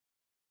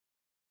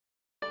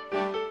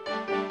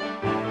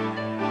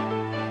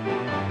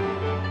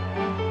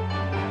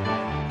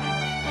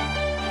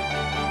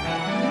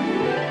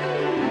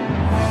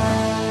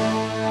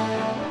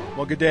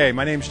good day.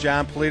 My name is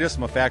John Politis.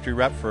 I'm a factory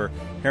rep for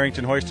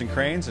Harrington, Hoist, and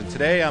Cranes, and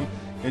today I'm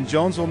in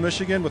Jonesville,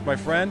 Michigan with my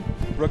friend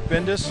Brook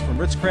Bindus from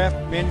Ritz-Craft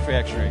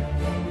Manufacturing.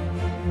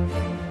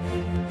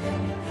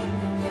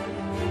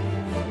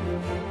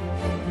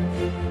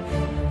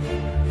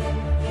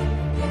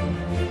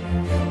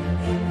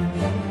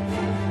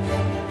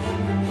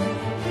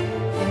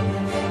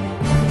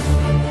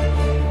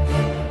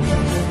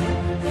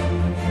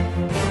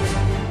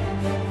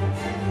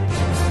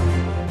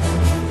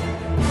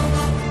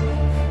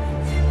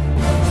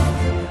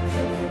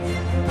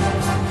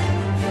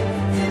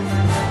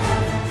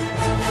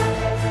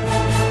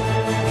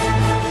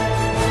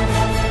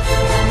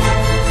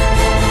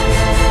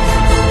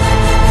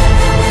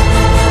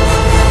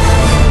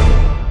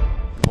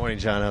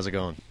 John, how's it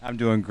going? I'm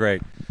doing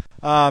great.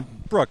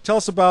 Brook, tell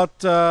us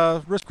about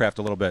Ritz-Craft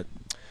a little bit.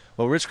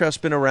 Well, Ritz-Craft's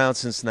been around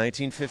since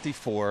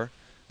 1954.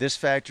 This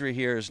factory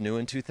here is new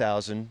in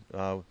 2000.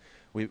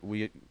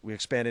 We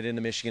expanded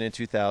into Michigan in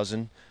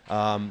 2000.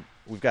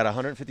 We've got a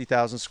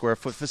 150,000 square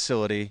foot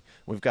facility.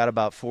 We've got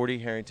about 40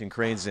 Harrington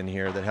cranes in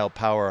here that help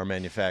power our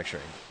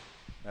manufacturing.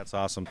 That's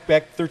awesome.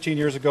 Back 13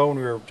 years ago when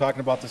we were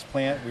talking about this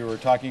plant, we were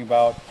talking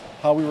about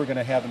how we were going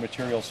to have the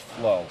materials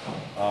flow,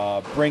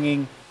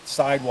 bringing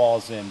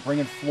sidewalls in,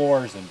 bringing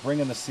floors in,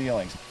 bringing the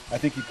ceilings. I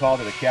think you called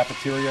it a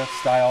cafeteria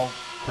style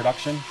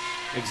production.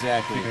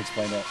 Exactly. You can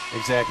explain that.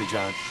 Exactly,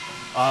 John.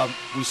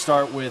 We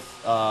start with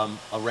a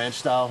ranch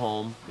style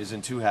home is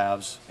in two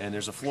halves, and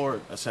there's a floor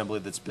assembly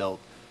that's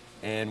built,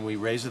 and we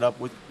raise it up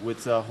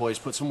with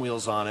hoist, put some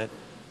wheels on it,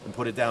 and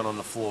put it down on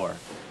the floor.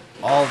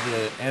 All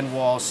the end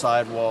walls,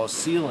 side walls,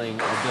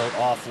 ceiling are built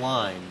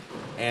offline,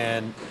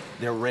 and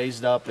they're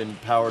raised up and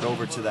powered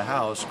over to the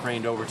house,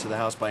 craned over to the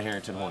house by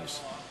Harrington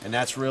Hoist. And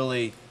that's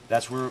really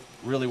where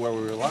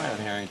we rely on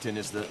Harrington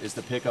is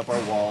to pick up our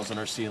walls and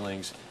our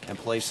ceilings and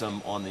place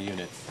them on the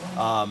unit.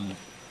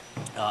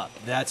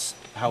 That's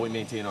how we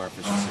maintain our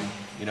efficiency.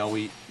 You know,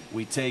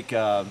 we take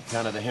kind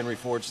of the Henry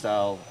Ford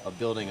style of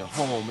building a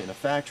home in a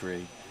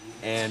factory,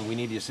 and we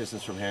need the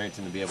assistance from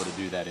Harrington to be able to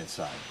do that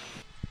inside.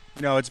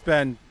 You know, it's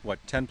been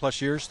what, 10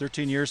 plus years,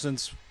 13 years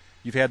since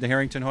you've had the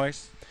Harrington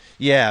Hoist?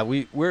 Yeah,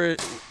 we're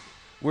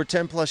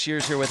 10 plus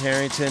years here with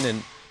Harrington,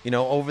 and you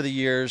know, over the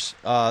years,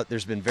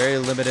 there's been very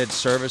limited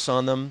service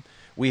on them.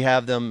 We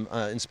have them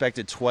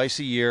inspected twice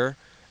a year,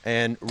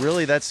 and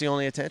really that's the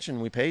only attention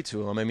we pay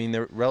to them. I mean,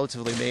 they're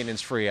relatively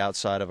maintenance-free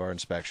outside of our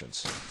inspections.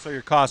 So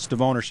your cost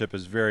of ownership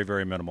is very,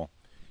 very minimal.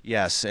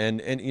 Yes,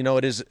 and you know,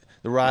 it is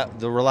the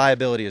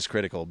reliability is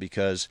critical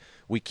because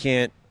we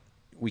can't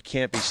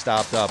be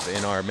stopped up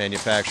in our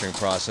manufacturing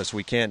process.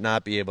 We can't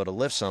not be able to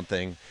lift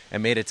something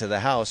and made it to the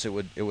house. It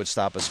would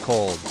stop us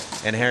cold.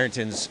 And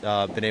Harrington's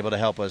been able to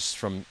help us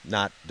from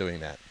not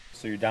doing that.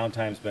 So your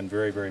downtime's been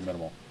very, very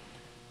minimal.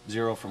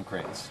 Zero from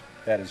cranes.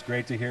 That is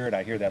great to hear, and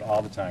I hear that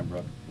all the time,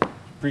 Brook.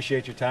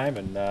 Appreciate your time,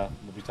 and we'll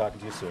be talking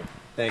to you soon.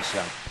 Thanks,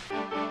 John.